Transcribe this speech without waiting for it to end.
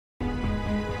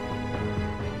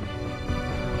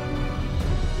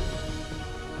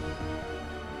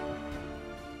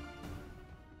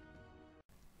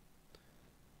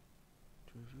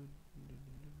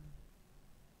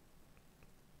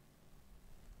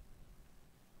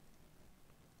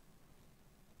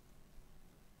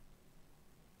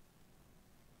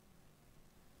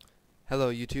Hello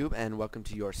YouTube and welcome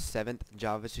to your 7th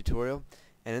Java tutorial,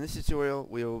 and in this tutorial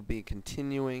we will be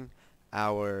continuing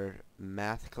our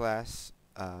math class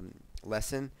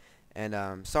lesson.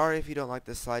 And sorry if you don't like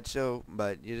this slideshow,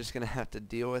 but you're just gonna have to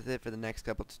deal with it for the next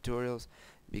couple tutorials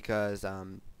because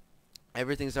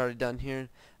everything's already done here.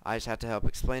 I just have to help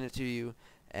explain it to you,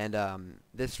 and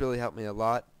this really helped me a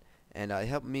lot, and it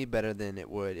helped me better than it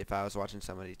would if I was watching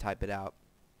somebody type it out.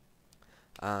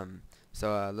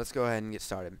 Let's go ahead and get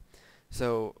started.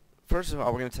 So first of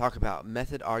all, we're going to talk about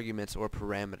method arguments or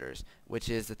parameters, which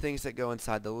is the things that go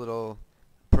inside the little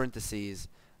parentheses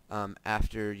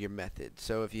after your method.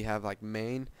 So if you have like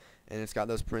main and it's got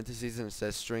those parentheses and it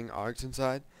says string args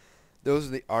inside, those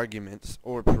are the arguments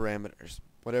or parameters,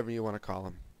 whatever you want to call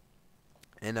them.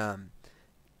 And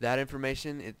that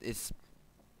information, it's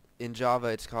in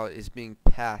Java, it's being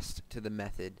passed to the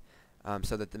method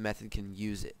so that the method can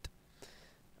use it.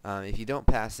 If you don't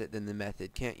pass it, then the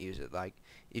method can't use it. Like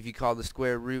if you call the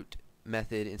square root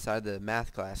method inside the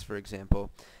math class, for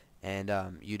example, and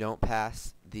you don't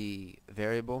pass the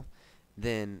variable,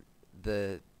 then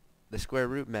the square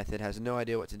root method has no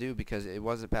idea what to do because it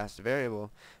wasn't passed a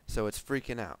variable, so it's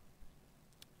freaking out.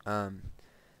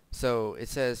 So it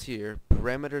says here,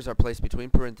 parameters are placed between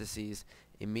parentheses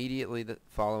immediately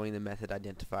following the method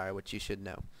identifier, which you should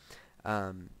know,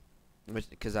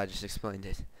 because I just explained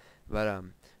it. But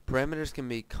parameters can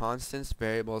be constants,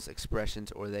 variables, expressions,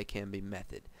 or they can be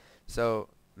methods. So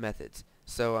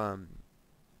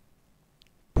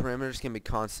parameters can be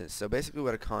constants. So basically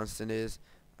what a constant is,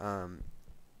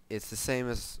 it's the same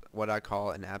as what I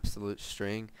call an absolute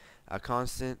string. A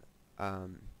constant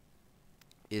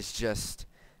is just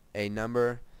a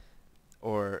number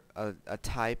or a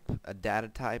type, a data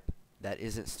type that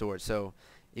isn't stored. So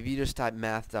if you just type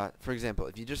for example,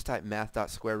 if you just type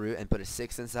math.square root and put a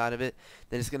 6 inside of it,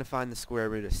 then it's going to find the square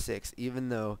root of 6, even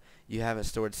though you haven't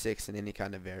stored 6 in any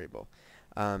kind of variable.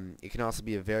 It can also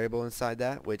be a variable inside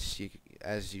that, which,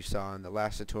 as you saw in the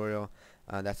last tutorial,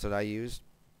 that's what I used.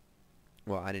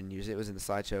 Well, I didn't use it. It was in the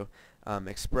slideshow.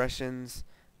 Expressions,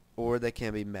 or they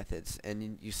can be methods.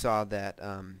 And you saw that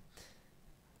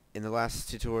in the last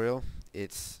tutorial,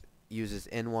 it uses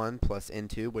n1 plus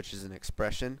n2, which is an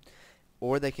expression.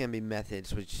 Or they can be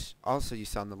methods, which also you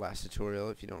saw in the last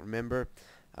tutorial if you don't remember.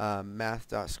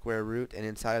 Math.square root, and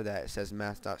inside of that it says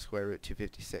math.square root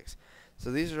 256.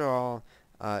 So these are all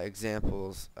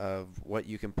examples of what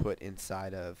you can put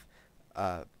inside of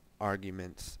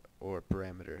arguments or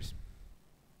parameters.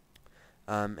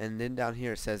 And then down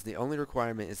here it says the only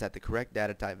requirement is that the correct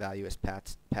data type value is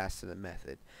passed to the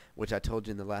method, which I told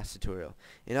you in the last tutorial.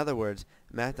 In other words,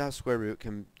 math.square root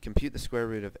can compute the square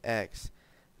root of x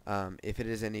if it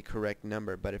is any correct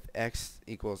number, but if x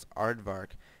equals aardvark,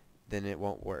 then it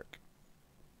won't work.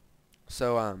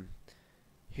 So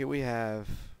here we have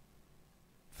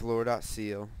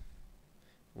floor.ceil,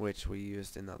 which we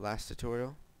used in the last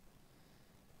tutorial,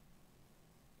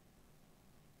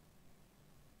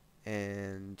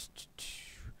 and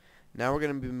now we're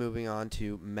going to be moving on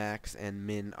to max and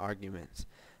min arguments.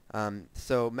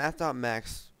 So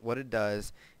math.max, what it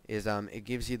does is it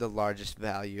gives you the largest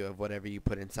value of whatever you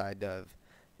put inside of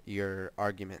your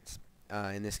arguments.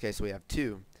 In this case we have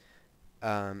 2.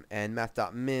 And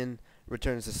math.min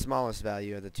returns the smallest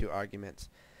value of the 2 arguments.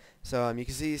 So you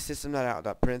can see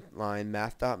system.out.println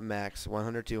math.max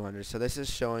 100 200. So this is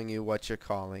showing you what you're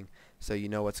calling, so you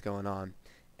know what's going on.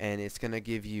 And it's going to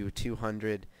give you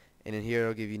 200, and in here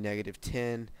it'll give you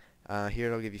 -10, here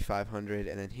it'll give you 500,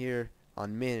 and then here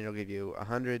on min it'll give you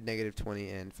 100,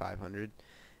 -20, and 500.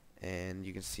 And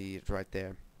you can see it right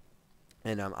there.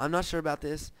 And I'm not sure about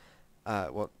this.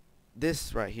 Well,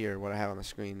 this right here, what I have on the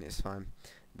screen, is fine.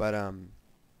 But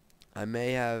I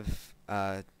may have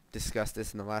discussed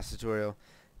this in the last tutorial,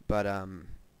 but I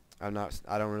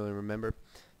don't really remember.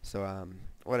 So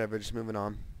whatever. Just moving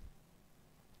on.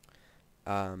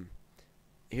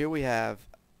 Here we have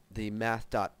the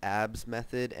math.abs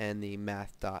method and the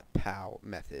math.pow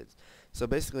methods. So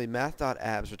basically,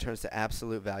 math.abs returns the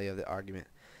absolute value of the argument.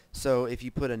 So if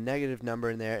you put a negative number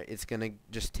in there, it's going to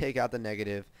just take out the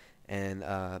negative and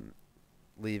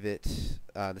leave it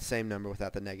the same number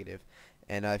without the negative.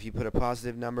 And if you put a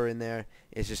positive number in there,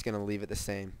 it's just going to leave it the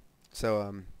same.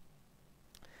 So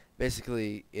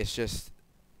basically, it's just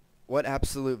what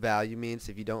absolute value means,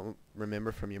 if you don't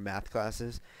remember from your math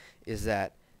classes, is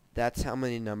that that's how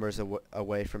many numbers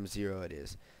away from 0 it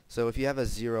is. So if you have a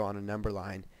 0 on a number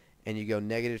line and you go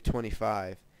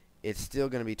 -25, it's still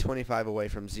going to be 25 away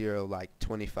from 0, like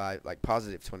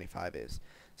positive 25 is.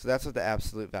 So that's what the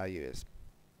absolute value is.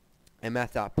 And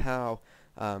math.pow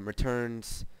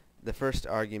returns the first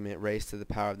argument raised to the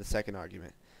power of the second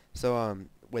argument. So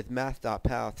with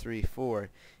math.pal 3, 4,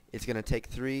 it's going to take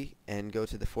 3 and go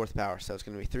to the 4th power. So it's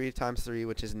going to be 3 times 3,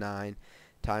 which is 9,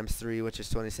 times 3, which is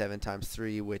 27, times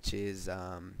 3, which is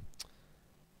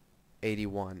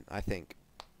 81, I think.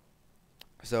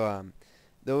 So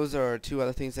those are two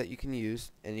other things that you can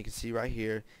use, and you can see right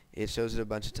here it shows it a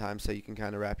bunch of times, so you can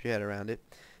kind of wrap your head around it.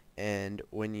 And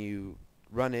when you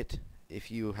run it,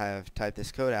 if you have typed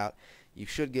this code out, you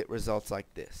should get results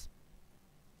like this.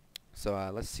 So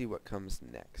let's see what comes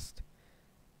next.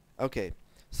 Okay,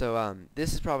 so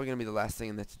this is probably going to be the last thing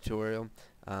in the tutorial,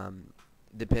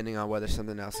 depending on whether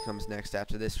something else comes next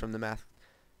after this from the math.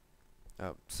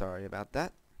 Oh, sorry about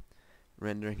that.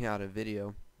 Rendering out a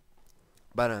video.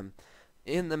 But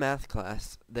in the math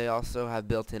class, they also have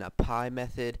built in a pi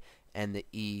method and the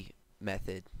e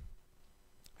method.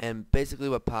 And basically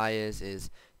what pi is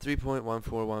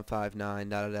 3.14159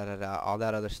 da da da da da, all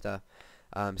that other stuff.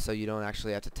 So you don't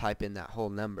actually have to type in that whole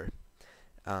number.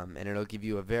 And it'll give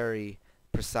you a very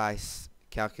precise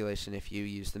calculation if you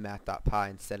use the math.pi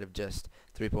instead of just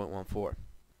 3.14.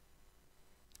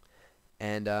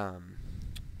 And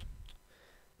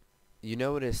you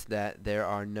notice that there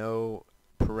are no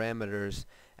parameters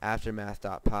after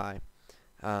math.pi,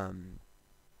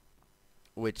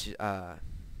 which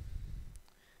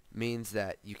means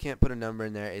that you can't put a number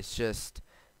in there. It's just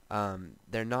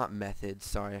they're not methods.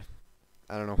 Sorry,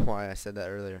 I don't know why I said that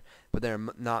earlier, but they're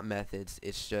not methods.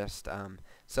 It's just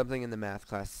something in the math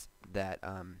class that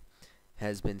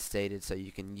has been stated, so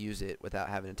you can use it without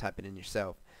having to type it in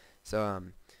yourself. So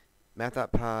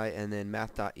math.pi and then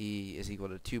math.e is equal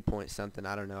to 2 point something.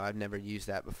 I don't know. I've never used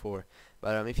that before.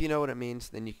 But if you know what it means,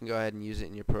 then you can go ahead and use it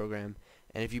in your program.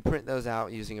 And if you print those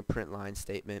out using a print line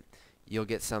statement, you'll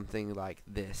get something like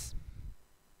this.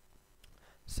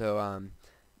 So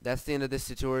that's the end of this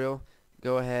tutorial.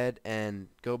 Go ahead and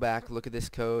go back, look at this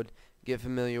code, get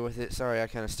familiar with it. Sorry, I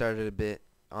kind of started a bit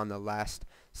on the last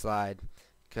slide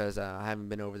because I haven't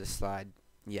been over this slide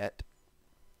yet.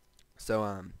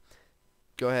 So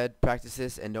go ahead, practice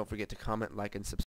this, and don't forget to comment, like, and subscribe.